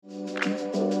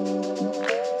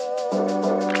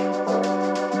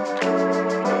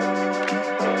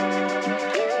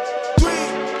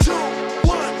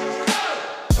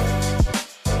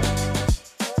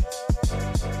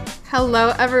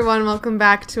Hello everyone, welcome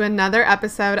back to another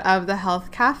episode of The Health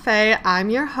Cafe.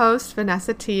 I'm your host,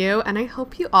 Vanessa Tiu, and I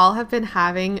hope you all have been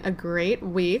having a great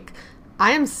week.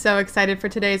 I am so excited for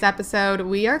today's episode.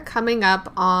 We are coming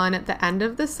up on the end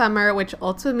of the summer, which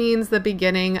also means the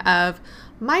beginning of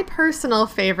my personal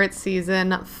favorite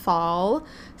season, fall.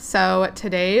 So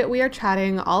today we are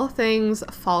chatting all things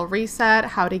fall reset,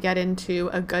 how to get into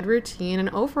a good routine, and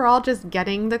overall just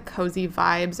getting the cozy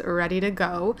vibes ready to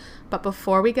go. But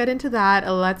before we get into that,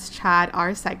 let's chat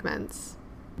our segments.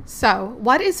 So,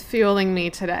 what is fueling me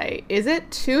today? Is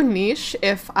it too niche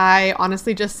if I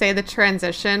honestly just say the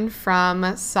transition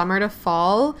from summer to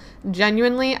fall?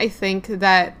 Genuinely, I think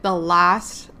that the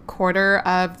last quarter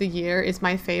of the year is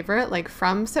my favorite. Like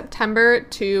from September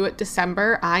to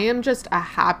December, I am just a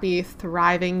happy,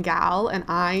 thriving gal, and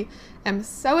I am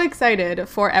so excited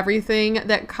for everything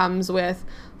that comes with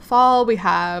fall. We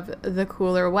have the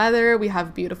cooler weather, we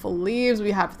have beautiful leaves,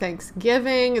 we have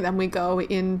Thanksgiving, then we go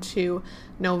into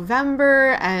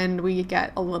November and we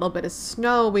get a little bit of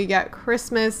snow, we get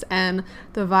Christmas, and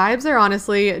the vibes are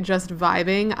honestly just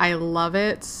vibing. I love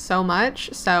it so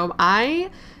much. So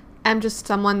I am just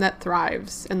someone that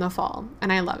thrives in the fall,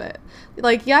 and I love it.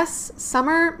 Like, yes,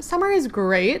 summer is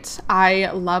great. I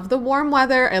love the warm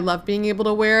weather. I love being able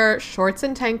to wear shorts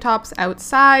and tank tops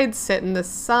outside, sit in the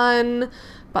sun,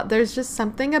 but there's just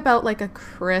something about like a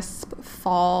crisp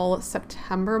fall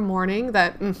September morning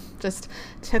that just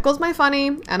tickles my funny,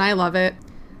 and I love it.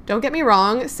 Don't get me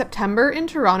wrong, September in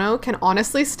Toronto can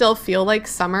honestly still feel like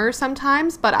summer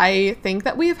sometimes, but I think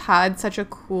that we've had such a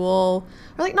cool,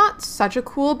 or like not such a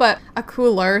cool, but a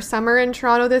cooler summer in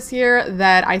Toronto this year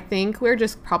that I think we're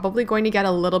just probably going to get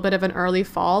a little bit of an early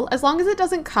fall. As long as it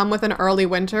doesn't come with an early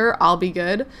winter, I'll be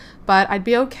good, but I'd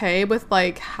be okay with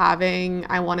like having,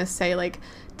 I want to say like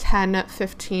 10,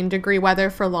 15 degree weather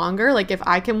for longer. Like if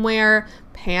I can wear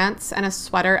pants and a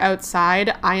sweater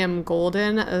outside, I am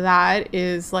golden. That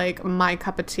is like my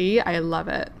cup of tea. I love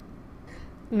it.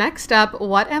 Next up,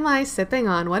 what am I sipping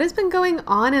on? What has been going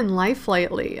on in life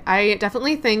lately? I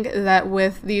definitely think that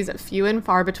with these few and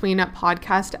far between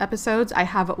podcast episodes, I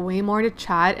have way more to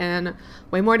chat and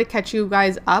way more to catch you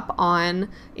guys up on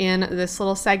in this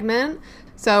little segment.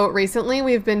 So recently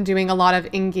we've been doing a lot of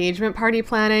engagement party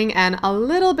planning and a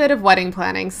little bit of wedding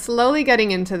planning, slowly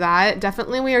getting into that.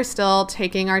 Definitely we are still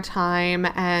taking our time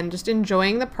and just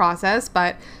enjoying the process,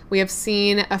 but we have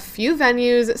seen a few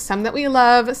venues, some that we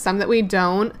love, some that we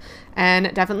don't,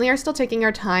 and definitely are still taking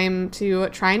our time to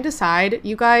try and decide.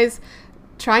 You guys,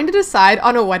 trying to decide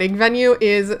on a wedding venue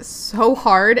is so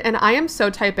hard, and I am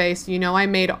so type A, so you know I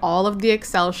made all of the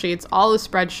Excel sheets, all the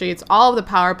spreadsheets, all of the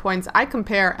PowerPoints. I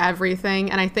compare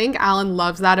everything, and I think Alan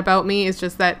loves that about me, is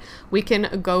just that we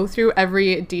can go through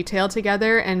every detail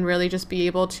together and really just be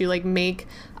able to like make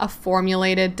a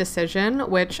formulated decision,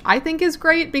 which I think is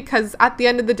great because at the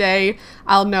end of the day,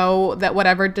 I'll know that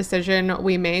whatever decision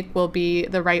we make will be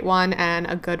the right one and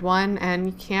a good one, and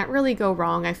you can't really go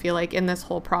wrong, I feel like, in this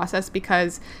whole process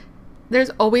because there's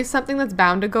always something that's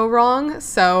bound to go wrong.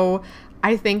 So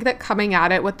I think that coming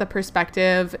at it with the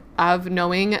perspective of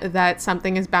knowing that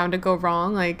something is bound to go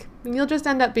wrong, like you'll just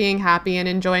end up being happy and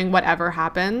enjoying whatever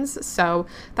happens. So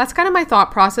that's kind of my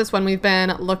thought process when we've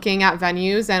been looking at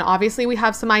venues. And obviously we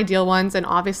have some ideal ones, and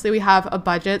obviously we have a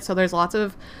budget. So there's lots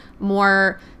of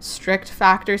more strict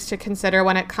factors to consider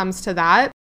when it comes to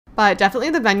that. But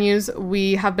definitely the venues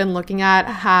we have been looking at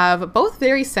have both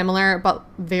very similar but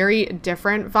very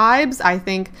different vibes. I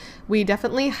think we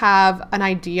definitely have an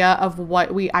idea of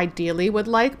what we ideally would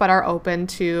like, but are open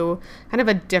to kind of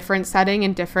a different setting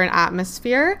and different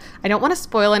atmosphere. I don't want to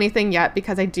spoil anything yet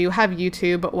because I do have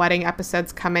YouTube wedding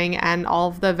episodes coming, and all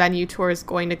of the venue tours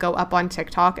going to go up on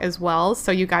TikTok as well.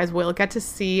 So you guys will get to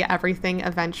see everything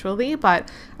eventually,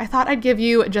 but I thought I'd give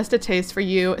you just a taste for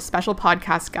you special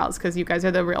podcast gals because you guys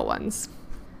are the real ones.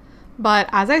 But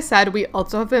as I said, we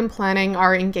also have been planning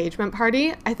our engagement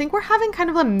party. I think we're having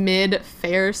kind of a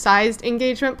mid-fair sized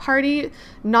engagement party.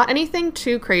 Not anything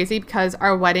too crazy because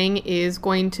our wedding is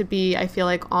going to be, I feel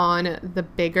like, on the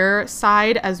bigger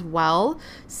side as well.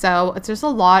 So it's just a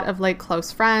lot of like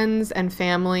close friends and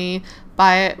family,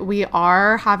 but we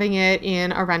are having it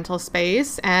in a rental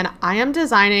space, and I am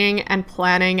designing and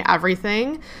planning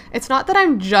everything. It's not that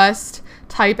I'm just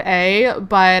type A,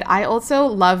 but I also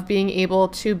love being able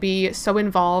to be so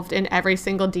involved in every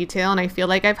single detail, and I feel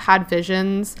like I've had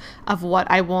visions of what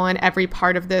I want every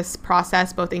part of this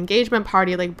process, both engagement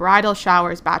party, like bridal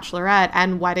showers, bachelorette,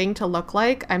 and wedding to look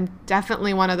like. I'm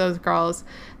definitely one of those girls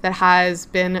that has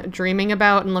been dreaming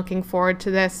about and looking forward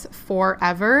to this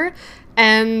forever.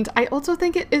 And I also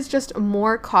think it is just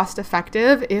more cost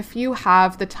effective if you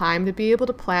have the time to be able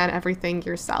to plan everything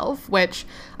yourself, which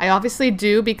I obviously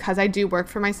do because I do work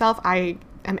for myself. I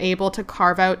am able to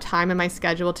carve out time in my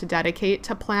schedule to dedicate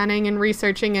to planning and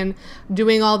researching and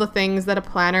doing all the things that a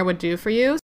planner would do for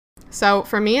you. So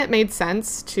for me, it made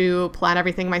sense to plan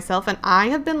everything myself, and I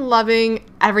have been loving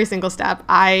every single step.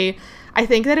 I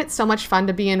think that it's so much fun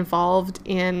to be involved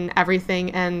in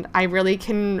everything, and I really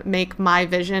can make my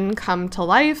vision come to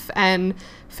life and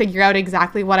figure out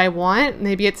exactly what I want.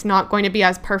 Maybe it's not going to be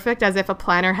as perfect as if a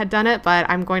planner had done it, but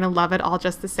I'm going to love it all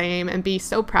just the same and be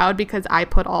so proud because I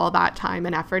put all that time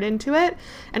and effort into it.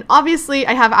 And obviously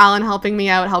I have Alan helping me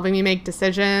out, helping me make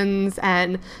decisions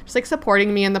and just like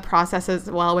supporting me in the process as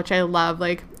well, which I love.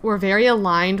 Like, we're very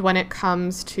aligned when it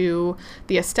comes to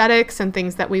the aesthetics and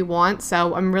things that we want.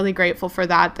 So I'm really grateful for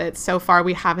that so far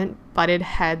we haven't butted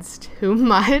heads too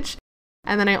much.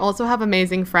 And then I also have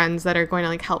amazing friends that are going to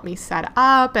like help me set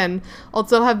up and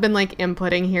also have been like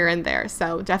inputting here and there.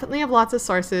 So definitely have lots of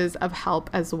sources of help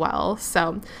as well.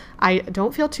 So I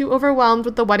don't feel too overwhelmed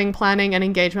with the wedding planning and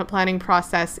engagement planning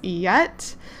process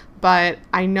yet, but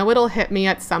I know it'll hit me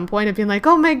at some point of being like,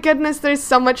 oh my goodness, there's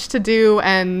so much to do,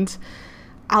 and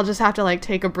I'll just have to like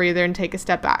take a breather and take a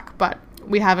step back. But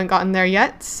we haven't gotten there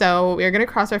yet, so we're going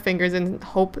to cross our fingers and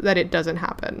hope that it doesn't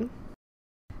happen.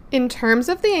 In terms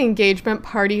of the engagement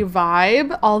party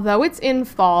vibe, although it's in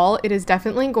fall, it is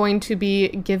definitely going to be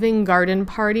giving garden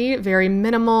party, very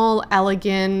minimal,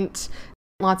 elegant,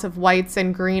 lots of whites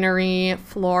and greenery,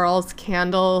 florals,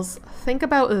 candles. Think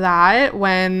about that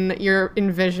when you're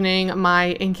envisioning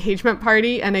my engagement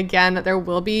party. And again, there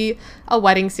will be a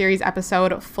wedding series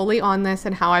episode fully on this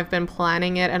and how I've been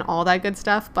planning it and all that good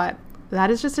stuff, but that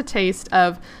is just a taste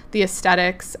of the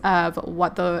aesthetics of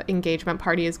what the engagement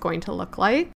party is going to look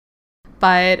like.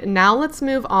 But now let's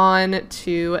move on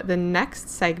to the next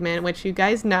segment, which you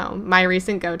guys know, my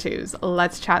recent go-tos.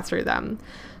 Let's chat through them.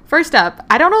 First up,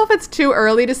 I don't know if it's too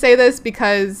early to say this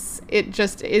because it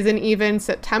just isn't even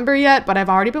September yet, but I've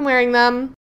already been wearing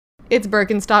them. It's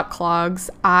Birkenstock clogs.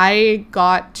 I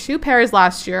got 2 pairs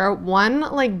last year, one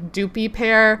like doopy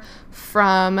pair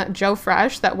from Joe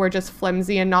Fresh that were just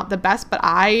flimsy and not the best, but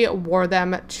I wore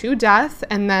them to death.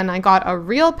 And then I got a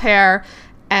real pair,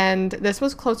 and this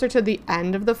was closer to the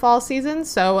end of the fall season,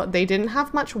 so they didn't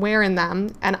have much wear in them,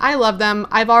 and I love them.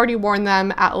 I've already worn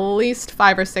them at least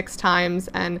 5 or 6 times,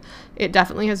 and it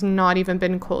definitely has not even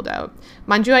been cold out.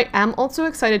 Mind you, I am also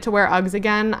excited to wear Uggs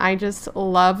again. I just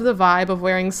love the vibe of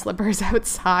wearing slippers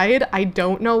outside. I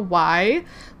don't know why,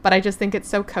 but I just think it's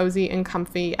so cozy and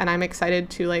comfy, and I'm excited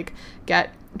to like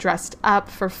get dressed up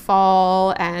for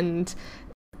fall and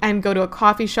go to a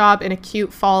coffee shop in a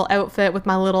cute fall outfit with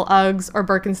my little Uggs or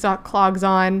Birkenstock clogs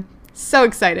on. So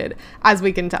excited, as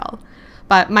we can tell.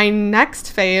 But my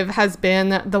next fave has been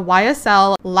the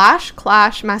YSL Lash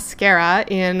Clash Mascara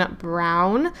in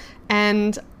brown.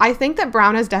 And I think that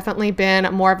brown has definitely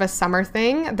been more of a summer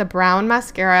thing. The brown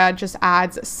mascara just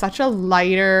adds such a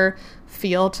lighter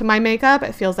feel to my makeup.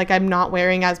 It feels like I'm not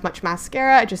wearing as much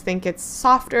mascara. I just think it's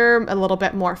softer, a little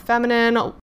bit more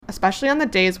feminine, especially on the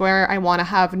days where I want to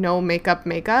have no makeup.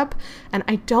 And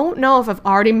I don't know if I've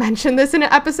already mentioned this in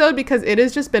an episode because it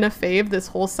has just been a fave this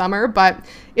whole summer, but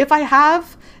if I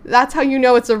have, that's how you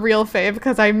know it's a real fave,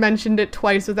 because I mentioned it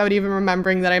twice without even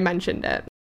remembering that I mentioned it.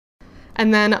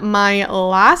 And then my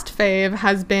last fave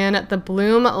has been the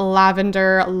Bloom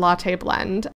Lavender Latte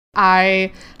Blend.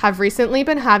 I have recently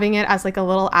been having it as like a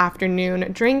little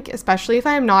afternoon drink, especially if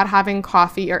I am not having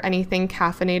coffee or anything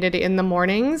caffeinated in the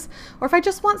mornings, or if I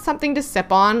just want something to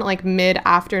sip on like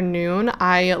mid-afternoon.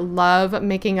 I love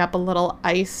making up a little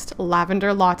iced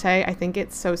lavender latte. I think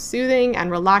it's so soothing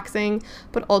and relaxing,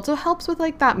 but also helps with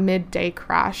like that midday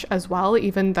crash as well,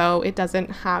 even though it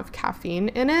doesn't have caffeine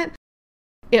in it.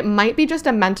 It might be just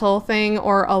a mental thing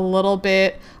or a little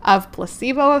bit of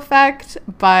placebo effect,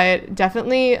 but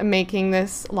definitely making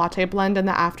this latte blend in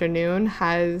the afternoon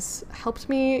has helped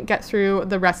me get through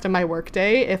the rest of my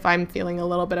workday if I'm feeling a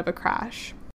little bit of a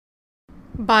crash.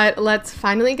 But let's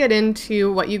finally get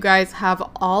into what you guys have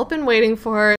all been waiting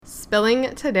for,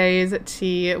 spilling today's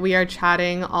tea. We are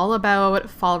chatting all about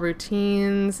fall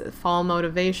routines, fall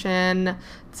motivation,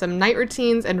 some night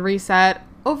routines and reset.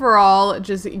 Overall,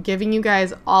 just giving you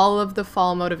guys all of the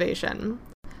fall motivation.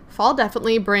 Fall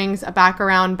definitely brings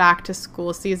back to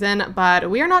school season, but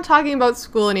we are not talking about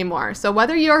school anymore. So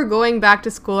whether you're going back to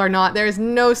school or not, there's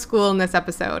no school in this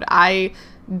episode. I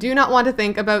do not want to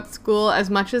think about school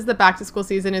as much as the back to school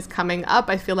season is coming up.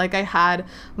 I feel like I had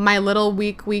my little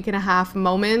week and a half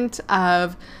moment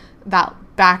of that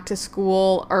back to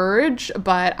school urge,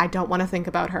 but I don't want to think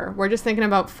about her. We're just thinking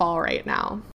about fall right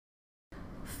now.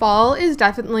 Fall is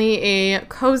definitely a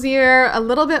cozier, a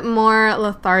little bit more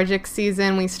lethargic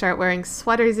season. We start wearing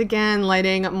sweaters again,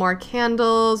 lighting more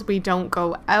candles. We don't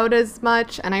go out as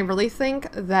much. And I really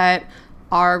think that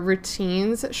our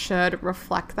routines should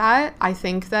reflect that. I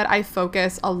think that I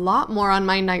focus a lot more on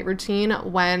my night routine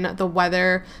when the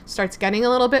weather starts getting a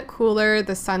little bit cooler,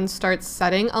 the sun starts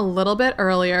setting a little bit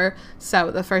earlier.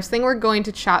 So the first thing we're going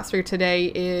to chat through today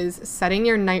is setting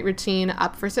your night routine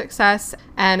up for success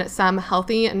and some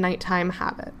healthy nighttime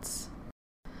habits.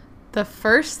 The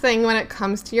first thing when it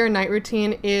comes to your night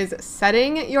routine is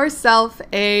setting yourself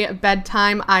a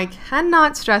bedtime. I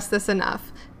cannot stress this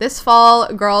enough. This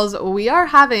fall, girls, we are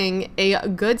having a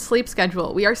good sleep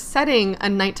schedule. We are setting a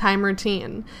nighttime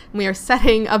routine. We are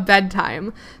setting a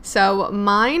bedtime. So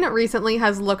mine recently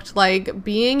has looked like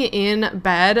being in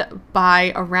bed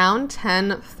by around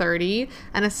 10:30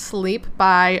 and asleep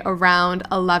by around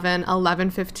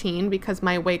 11:15 because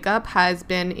my wake up has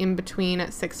been in between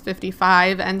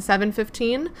 6:55 and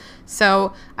 7:15.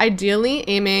 So ideally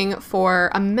aiming for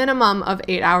a minimum of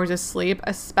 8 hours of sleep,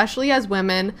 especially as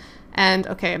women. And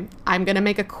okay, I'm going to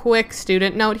make a quick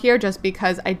student note here just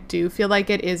because I do feel like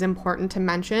it is important to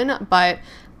mention, but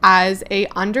as a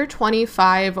under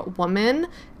 25 woman,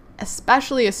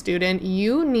 especially a student,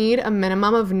 you need a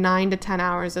minimum of 9 to 10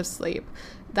 hours of sleep.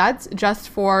 That's just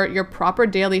for your proper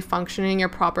daily functioning, your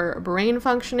proper brain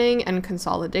functioning and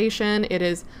consolidation. It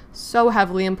is so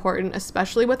heavily important,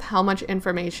 especially with how much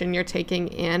information you're taking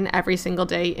in every single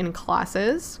day in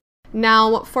classes.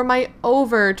 Now, for my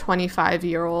over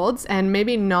 25-year-olds and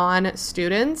maybe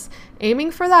non-students,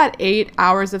 aiming for that 8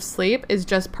 hours of sleep is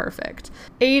just perfect.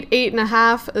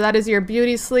 8.5, that is your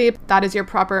beauty sleep. That is your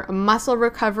proper muscle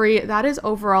recovery. That is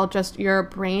overall just your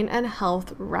brain and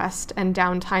health rest and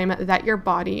downtime that your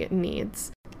body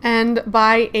needs. And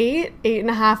by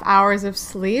 8.5 hours of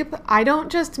sleep, I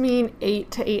don't just mean 8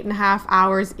 to 8.5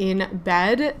 hours in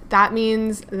bed. That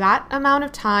means that amount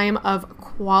of time of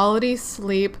quality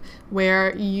sleep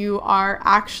where you are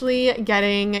actually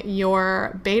getting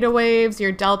your beta waves,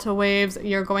 your delta waves,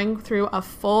 you're going through a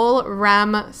full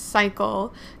REM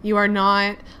cycle. You are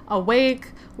not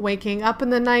awake, waking up in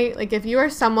the night. Like if you are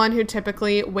someone who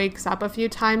typically wakes up a few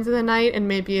times in the night and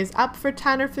maybe is up for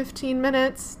 10 or 15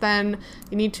 minutes, then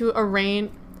you need to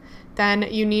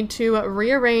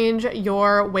rearrange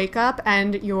your wake up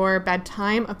and your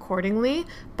bedtime accordingly,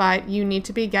 but you need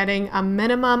to be getting a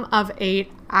minimum of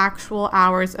 8 actual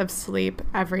hours of sleep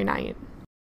every night.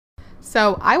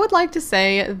 So I would like to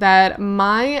say that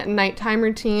my nighttime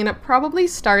routine probably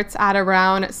starts at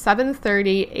around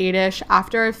 7:30, 8-ish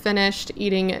after I've finished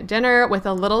eating dinner with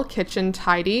a little kitchen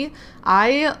tidy.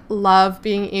 I love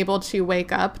being able to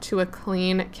wake up to a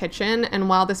clean kitchen, and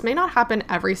while this may not happen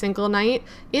every single night,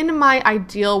 in my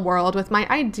ideal world, with my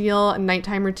ideal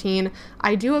nighttime routine,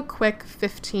 I do a quick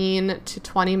 15 to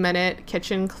 20 minute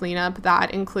kitchen cleanup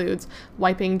that includes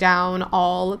wiping down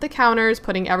all the counters,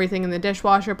 putting everything in the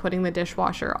dishwasher, putting the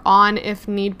dishwasher on if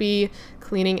need be,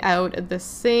 cleaning out the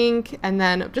sink, and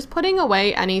then just putting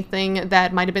away anything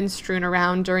that might have been strewn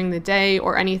around during the day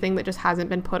or anything that just hasn't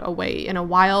been put away in a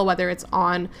while, whether it's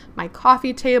on my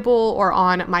coffee table or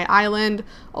on my island.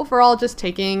 Overall, just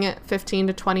taking 15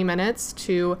 to 20 minutes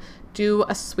to do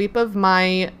a sweep of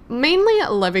my mainly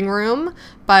living room,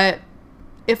 but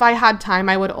if I had time,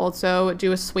 I would also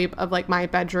do a sweep of like my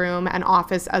bedroom and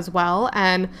office as well,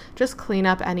 and just clean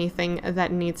up anything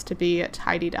that needs to be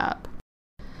tidied up.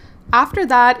 After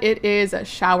that, it is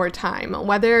shower time,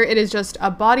 whether it is just a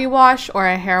body wash or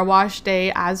a hair wash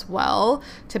day as well.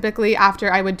 Typically,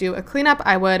 after I would do a cleanup,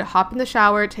 I would hop in the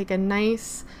shower, take a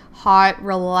nice, hot,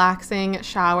 relaxing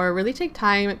shower, really take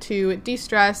time to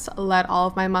de-stress, let all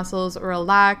of my muscles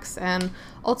relax, and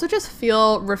also just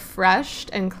feel refreshed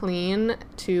and clean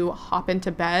to hop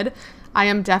into bed. I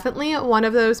am definitely one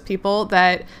of those people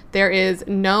that there is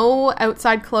no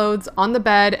outside clothes on the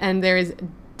bed and there is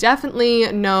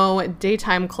definitely no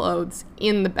daytime clothes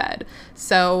in the bed.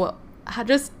 So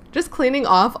just cleaning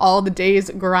off all the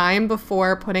day's grime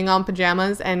before putting on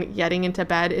pajamas and getting into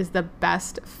bed is the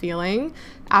best feeling.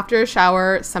 After a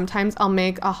shower, sometimes I'll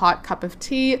make a hot cup of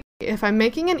tea. If I'm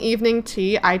making an evening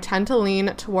tea, I tend to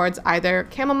lean towards either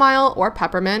chamomile or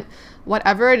peppermint.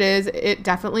 Whatever it is, it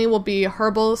definitely will be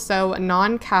herbal, so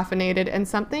non-caffeinated, and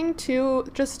something to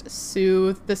just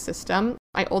soothe the system.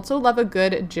 I also love a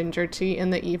good ginger tea in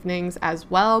the evenings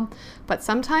as well, but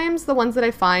sometimes the ones that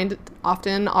I find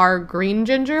often are green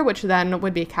ginger, which then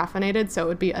would be caffeinated, so it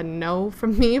would be a no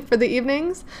from me for the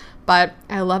evenings. but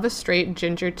I love a straight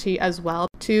ginger tea as well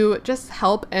to just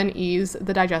help and ease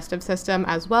the digestive system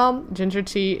as well. Ginger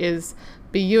tea is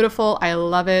beautiful. I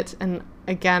love it. And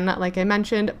again, like I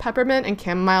mentioned, peppermint and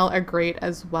chamomile are great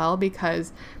as well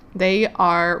because they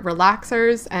are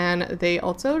relaxers and they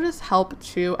also just help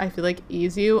to, I feel like,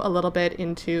 ease you a little bit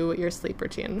into your sleep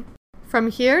routine. From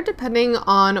here, depending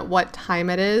on what time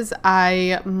it is,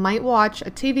 I might watch a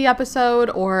TV episode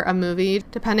or a movie,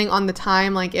 depending on the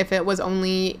time. Like if it was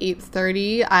only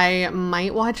 8:30, I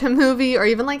might watch a movie or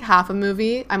even like half a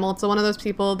movie. I'm also one of those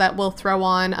people that will throw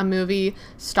on a movie,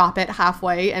 stop it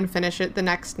halfway, and finish it the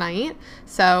next night.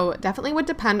 So definitely would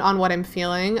depend on what I'm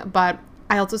feeling, but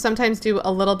I also sometimes do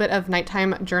a little bit of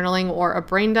nighttime journaling or a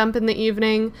brain dump in the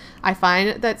evening. I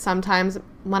find that sometimes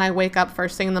when I wake up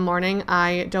first thing in the morning,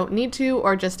 I don't need to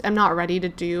or just am not ready to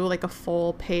do like a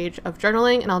full page of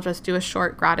journaling, and I'll just do a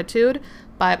short gratitude.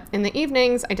 But in the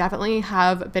evenings, I definitely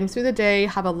have been through the day,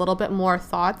 have a little bit more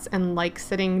thoughts, and like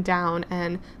sitting down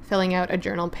and filling out a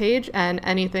journal page and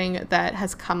anything that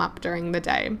has come up during the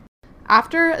day.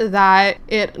 After that,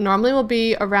 it normally will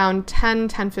be around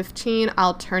 10:15.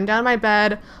 I'll turn down my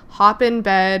bed, hop in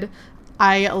bed.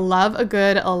 I love a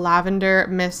good lavender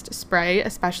mist spray,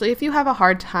 especially if you have a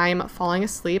hard time falling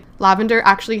asleep. Lavender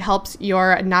actually helps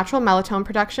your natural melatonin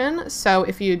production. So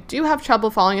if you do have trouble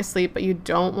falling asleep, but you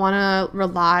don't want to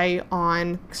rely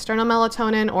on external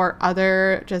melatonin or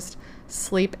other just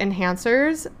sleep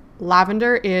enhancers,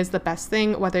 lavender is the best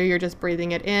thing, whether you're just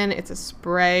breathing it in, it's a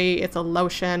spray, it's a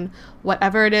lotion,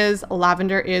 whatever it is,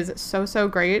 lavender is so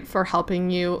great for helping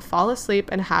you fall asleep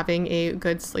and having a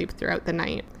good sleep throughout the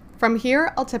night. From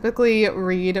here, I'll typically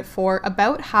read for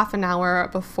about half an hour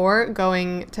before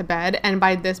going to bed, and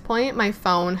by this point, my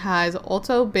phone has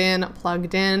also been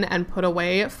plugged in and put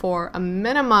away for a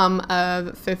minimum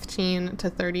of 15 to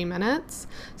 30 minutes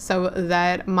so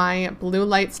that my blue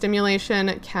light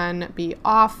stimulation can be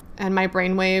off and my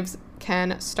brainwaves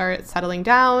can start settling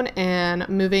down and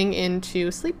moving into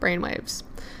sleep brainwaves.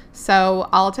 So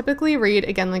I'll typically read,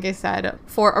 again, like I said,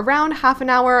 for around half an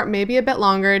hour, maybe a bit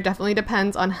longer. Definitely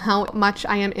depends on how much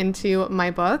I am into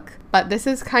my book. But this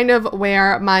is kind of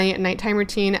where my nighttime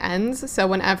routine ends. So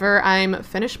whenever I'm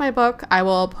finished my book, I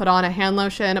will put on a hand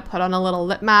lotion, put on a little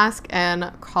lip mask,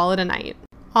 and call it a night.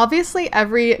 Obviously,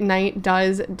 every night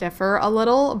does differ a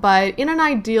little, but in an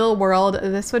ideal world,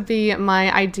 this would be my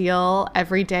ideal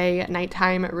everyday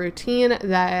nighttime routine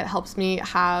that helps me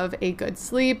have a good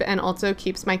sleep and also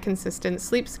keeps my consistent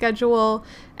sleep schedule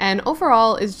and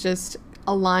overall is just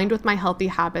aligned with my healthy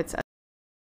habits.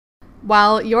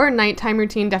 While your nighttime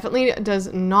routine definitely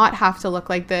does not have to look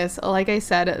like this, like I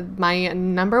said, my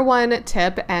number one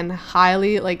tip and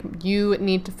highly you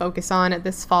need to focus on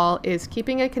this fall is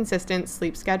keeping a consistent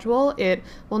sleep schedule. It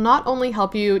will not only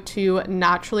help you to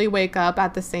naturally wake up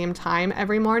at the same time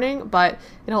every morning, but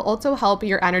it'll also help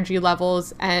your energy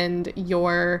levels and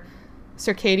your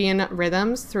circadian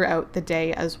rhythms throughout the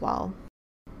day as well.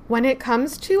 When it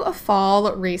comes to a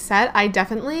fall reset, I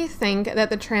definitely think that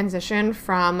the transition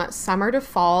from summer to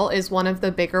fall is one of the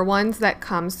bigger ones that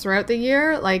comes throughout the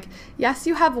year. Like, yes,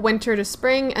 you have winter to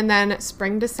spring and then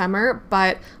spring to summer,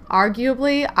 but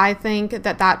arguably, I think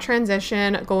that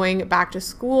transition going back to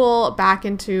school, back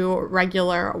into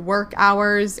regular work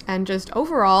hours, and just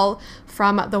overall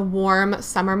from the warm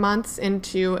summer months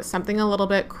into something a little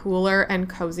bit cooler and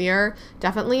cozier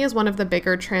definitely is one of the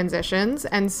bigger transitions.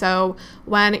 And so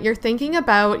when you're thinking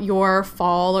about your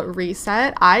fall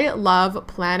reset, I love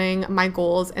planning my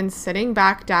goals and sitting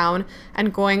back down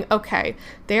and going, okay,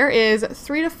 there is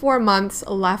 3 to 4 months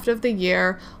left of the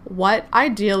year. What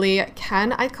ideally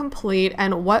can I complete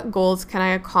and what goals can I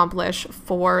accomplish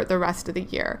for the rest of the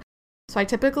year? So I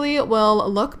typically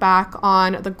will look back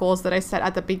on the goals that I set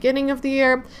at the beginning of the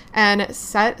year and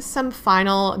set some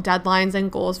final deadlines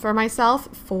and goals for myself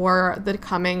for the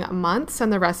coming months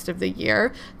and the rest of the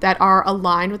year that are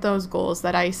aligned with those goals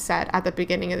that I set at the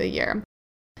beginning of the year.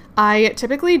 I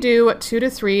typically do 2 to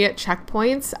 3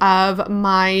 checkpoints of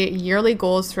my yearly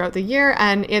goals throughout the year,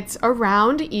 and it's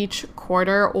around each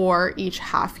quarter or each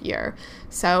half year.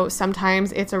 So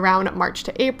sometimes it's around March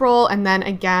to April, and then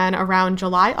again around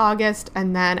July, August,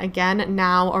 and then again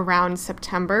now around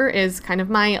September is kind of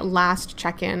my last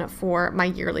check-in for my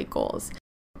yearly goals.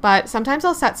 But sometimes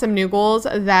I'll set some new goals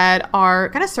that are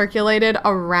kind of circulated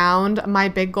around my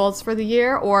big goals for the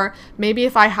year, or maybe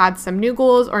if I had some new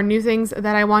goals or new things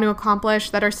that I want to accomplish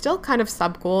that are still kind of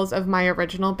sub goals of my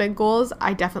original big goals,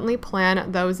 I definitely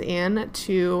plan those in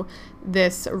to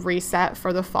this reset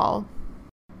for the fall.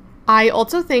 I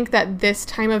also think that this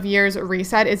time of year's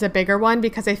reset is a bigger one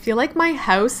because I feel like my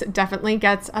house definitely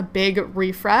gets a big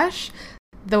refresh.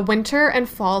 The winter and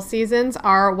fall seasons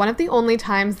are one of the only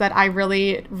times that I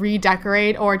really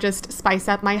redecorate or just spice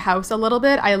up my house a little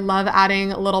bit. I love adding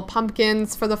little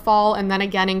pumpkins for the fall, and then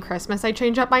again in Christmas I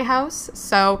change up my house.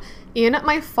 So in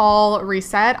my fall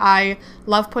reset, I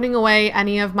love putting away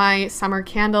any of my summer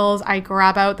candles. I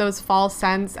grab out those fall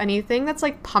scents, anything that's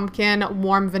like pumpkin,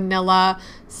 warm vanilla,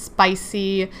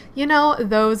 spicy,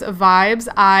 those vibes.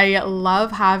 I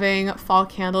love having fall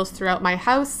candles throughout my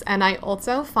house, and I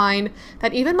also find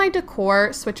that even my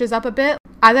decor switches up a bit.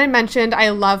 As I mentioned, I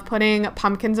love putting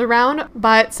pumpkins around,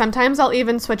 but sometimes I'll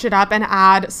even switch it up and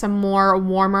add some more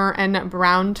warmer and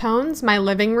brown tones. My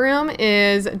living room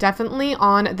is definitely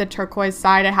on the turquoise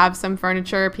side. I have some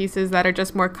furniture pieces that are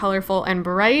just more colorful and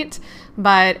bright,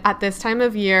 but at this time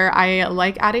of year, I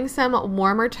like adding some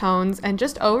warmer tones and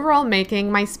just overall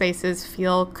making my spaces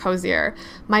feel cozier.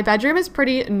 My bedroom is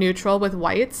pretty neutral with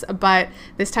whites, but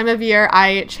this time of year,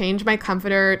 I change my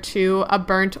comforter to a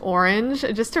burnt orange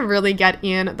just to really get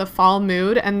in the fall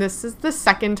mood, and this is the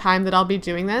second time that I'll be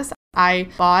doing this. I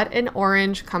bought an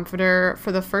orange comforter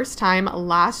for the first time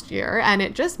last year, and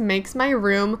it just makes my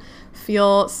room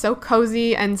feel so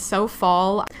cozy and so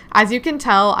fall. As you can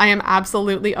tell, I am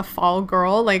absolutely a fall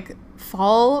girl. Like,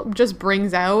 fall just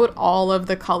brings out all of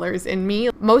the colors in me.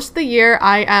 Most of the year,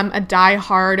 I am a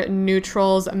die-hard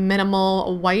neutrals,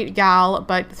 minimal white gal,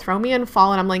 but throw me in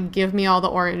fall and I'm like, give me all the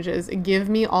oranges, give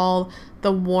me all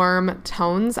the warm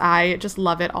tones. I just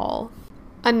love it all.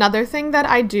 Another thing that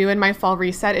I do in my fall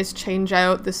reset is change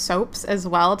out the soaps as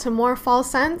well to more fall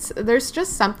scents. There's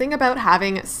just something about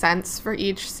having scents for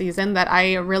each season that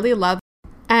I really love.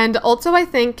 And also I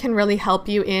think can really help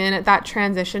you in that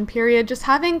transition period, just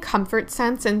having comfort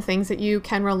scents and things that you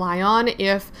can rely on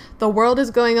if the world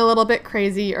is going a little bit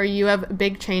crazy or you have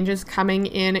big changes coming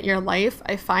in your life.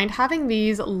 I find having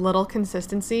these little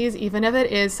consistencies, even if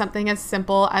it is something as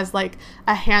simple as like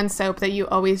a hand soap that you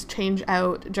always change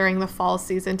out during the fall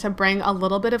season to bring a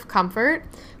little bit of comfort.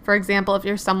 For example, if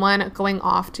you're someone going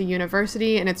off to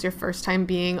university and it's your first time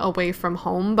being away from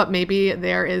home, but maybe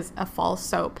there is a fall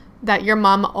soap that your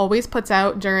mom always puts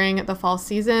out during the fall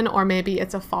season, or maybe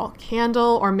it's a fall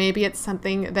candle, or maybe it's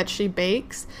something that she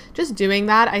bakes. Just doing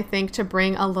that, I think, to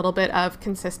bring a little bit of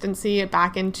consistency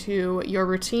back into your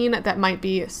routine that might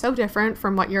be so different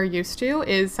from what you're used to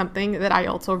is something that I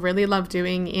also really love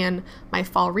doing in my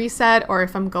fall reset, or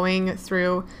if I'm going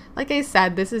through, like I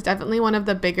said, this is definitely one of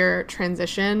the bigger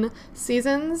transition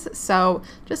seasons, so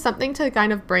just something to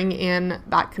kind of bring in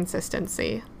that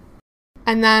consistency.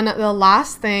 And then the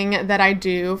last thing that I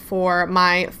do for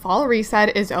my fall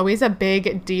reset is always a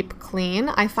big deep clean.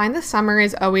 I find the summer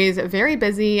is always very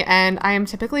busy and I am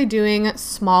typically doing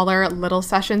smaller little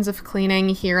sessions of cleaning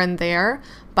here and there,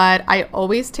 but I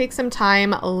always take some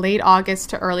time late August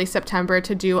to early September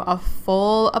to do a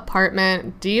full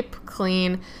apartment deep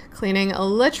clean, cleaning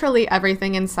literally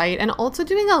everything in sight, and also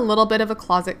doing a little bit of a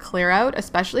closet clear out,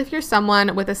 especially if you're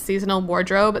someone with a seasonal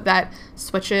wardrobe that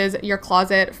switches your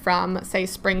closet from, say,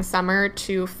 spring, summer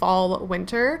to fall,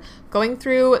 winter. Going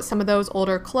through some of those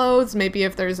older clothes, maybe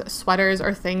if there's sweaters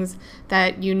or things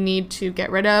that you need to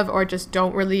get rid of or just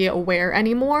don't really wear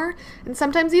anymore. And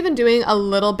sometimes even doing a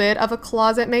little bit of a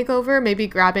closet makeover, maybe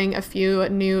grabbing a few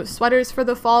new sweaters for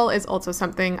the fall is also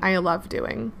something I love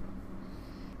doing.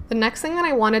 The next thing that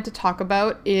I wanted to talk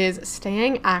about is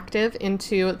staying active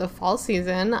into the fall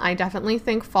season. I definitely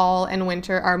think fall and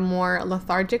winter are more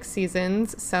lethargic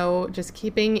seasons, so just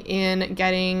keeping in,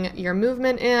 getting your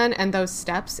movement in, and those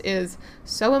steps is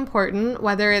so important,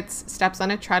 whether it's steps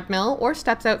on a treadmill or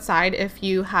steps outside if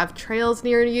you have trails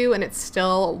near you and it's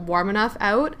still warm enough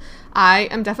out. I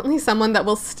am definitely someone that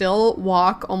will still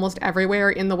walk almost everywhere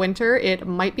in the winter. It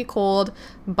might be cold,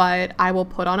 but I will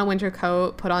put on a winter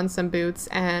coat, put on some boots,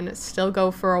 and still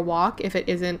go for a walk if it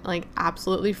isn't like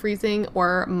absolutely freezing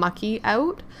or mucky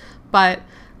out. But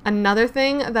another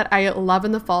thing that I love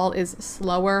in the fall is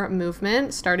slower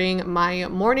movement, starting my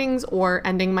mornings or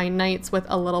ending my nights with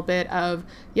a little bit of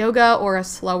yoga or a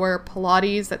slower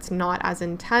Pilates that's not as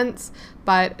intense,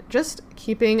 but just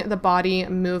keeping the body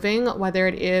moving, whether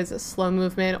it is slow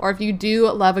movement or if you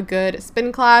do love a good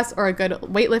spin class or a good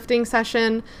weightlifting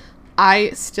session.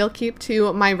 I still keep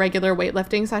to my regular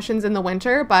weightlifting sessions in the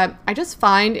winter, but I just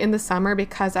find in the summer,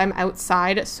 because I'm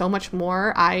outside so much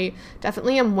more, I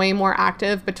definitely am way more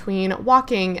active between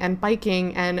walking and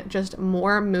biking and just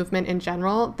more movement in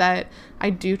general, that I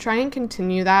do try and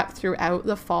continue that throughout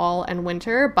the fall and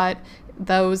winter, but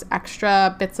those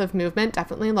extra bits of movement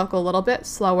definitely look a little bit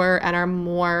slower and are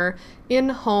more in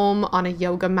home on a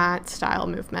yoga mat style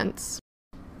movements.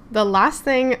 The last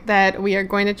thing that we are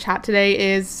going to chat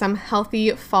today is some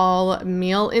healthy fall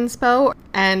meal inspo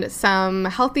and some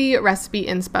healthy recipe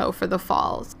inspo for the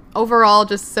fall. Overall,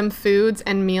 just some foods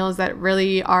and meals that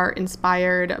really are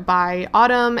inspired by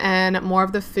autumn and more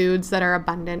of the foods that are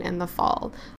abundant in the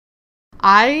fall.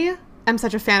 I am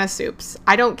such a fan of soups.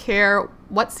 I don't care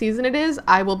what season it is,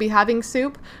 I will be having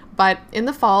soup. But in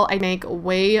the fall, I make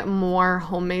way more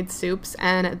homemade soups,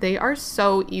 and they are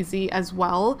so easy as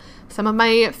well. Some of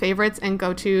my favorites and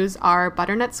go-tos are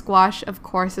butternut squash, of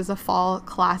course, is a fall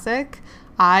classic.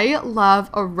 I love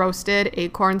a roasted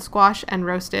acorn squash and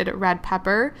roasted red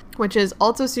pepper, which is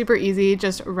also super easy,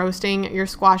 just roasting your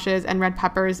squashes and red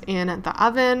peppers in the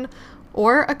oven.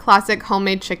 Or a classic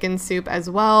homemade chicken soup as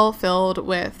well, filled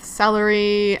with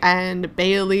celery and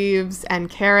bay leaves and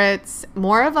carrots.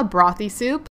 More of a brothy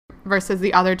soup versus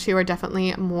the other two are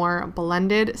definitely more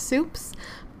blended soups.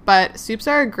 But soups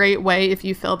are a great way, if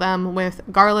you fill them with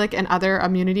garlic and other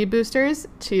immunity boosters,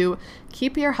 to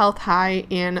keep your health high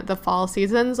in the fall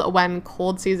seasons when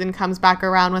cold season comes back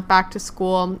around with back to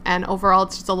school. And overall,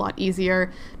 it's just a lot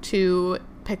easier to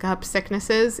pick up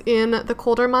sicknesses in the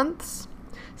colder months.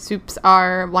 Soups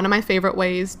are one of my favorite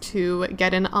ways to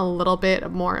get in a little bit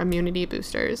more immunity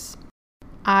boosters.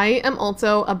 I am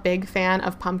also a big fan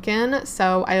of pumpkin,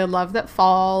 so I love that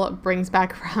fall brings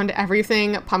back around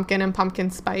everything pumpkin and pumpkin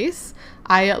spice.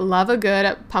 I love a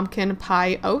good pumpkin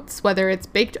pie oats, whether it's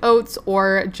baked oats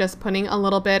or just putting a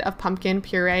little bit of pumpkin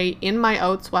puree in my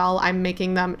oats while I'm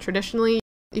making them traditionally.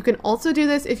 You can also do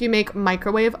this if you make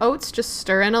microwave oats. Just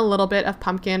stir in a little bit of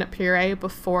pumpkin puree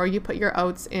before you put your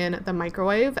oats in the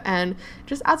microwave, and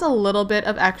just adds a little bit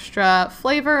of extra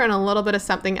flavor and a little bit of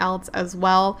something else as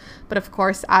well. But of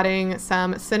course, adding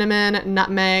some cinnamon,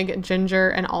 nutmeg,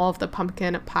 ginger, and all of the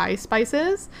pumpkin pie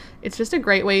spices. It's just a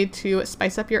great way to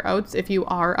spice up your oats if you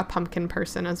are a pumpkin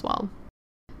person as well.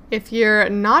 If you're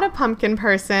not a pumpkin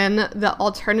person, the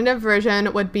alternative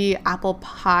version would be apple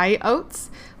pie oats,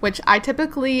 which I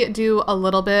typically do a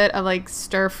little bit of like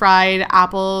stir-fried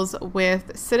apples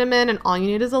with cinnamon, and all you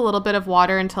need is a little bit of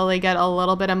water until they get a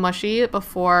little bit of mushy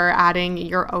before adding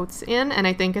your oats in. And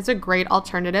I think it's a great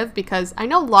alternative because I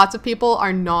know lots of people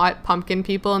are not pumpkin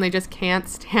people and they just can't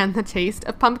stand the taste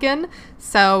of pumpkin.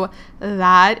 So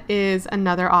that is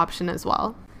another option as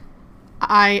well.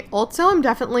 I also am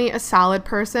definitely a salad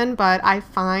person, but I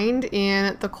find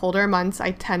in the colder months,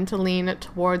 I tend to lean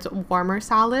towards warmer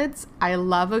salads. I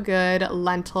love a good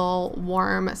lentil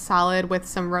warm salad with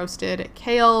some roasted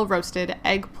kale, roasted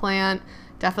eggplant.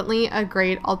 Definitely a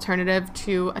great alternative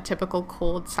to a typical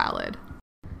cold salad.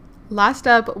 Last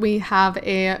up, we have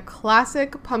a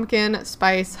classic pumpkin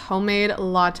spice homemade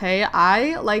latte.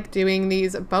 I like doing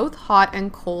these both hot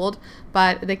and cold,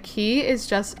 but the key is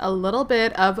just a little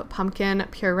bit of pumpkin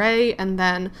puree, and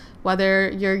then whether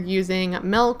you're using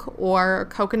milk or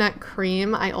coconut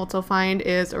cream, I also find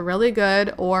is really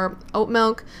good, or oat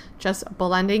milk, just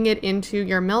blending it into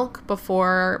your milk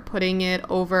before putting it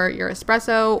over your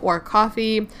espresso or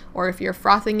coffee, or if you're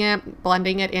frothing it,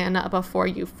 blending it in before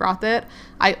you froth it.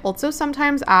 I also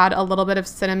sometimes add a little bit of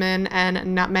cinnamon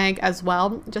and nutmeg as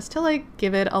well, just to like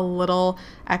give it a little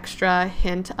extra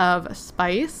hint of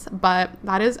spice, but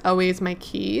that is always my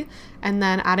key. And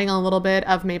then adding a little bit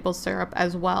of maple syrup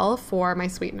as well for my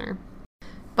sweetener.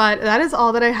 But that is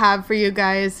all that I have for you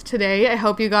guys today. I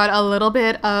hope you got a little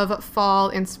bit of fall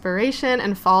inspiration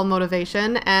and fall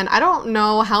motivation. And I don't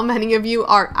know how many of you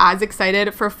are as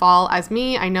excited for fall as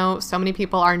me. I know so many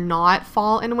people are not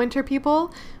fall and winter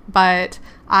people, but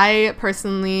I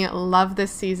personally love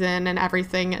this season and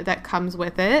everything that comes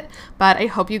with it. But I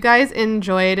hope you guys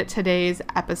enjoyed today's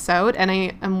episode, and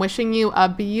I am wishing you a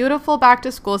beautiful back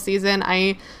to school season.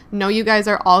 I know you guys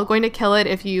are all going to kill it.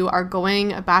 If you are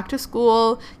going back to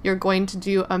school, you're going to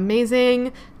do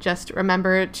amazing. Just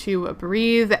remember to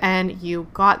breathe, and you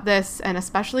got this. And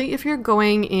especially if you're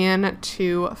going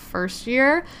into first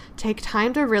year, take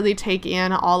time to really take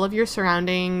in all of your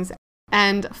surroundings.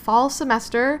 And fall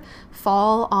semester,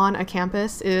 fall on a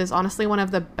campus is honestly one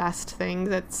of the best things.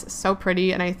 It's so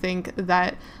pretty, and I think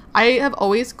that I have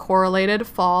always correlated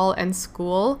fall and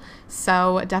school,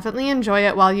 so definitely enjoy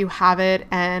it while you have it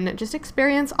and just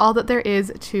experience all that there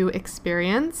is to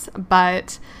experience.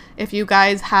 But if you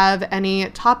guys have any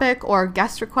topic or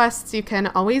guest requests, you can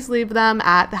always leave them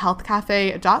at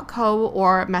thehealthcafe.co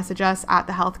or message us at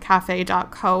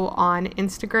thehealthcafe.co on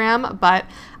Instagram. But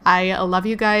I love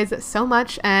you guys so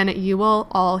much, and you will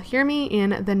all hear me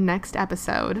in the next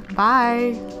episode.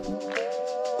 Bye!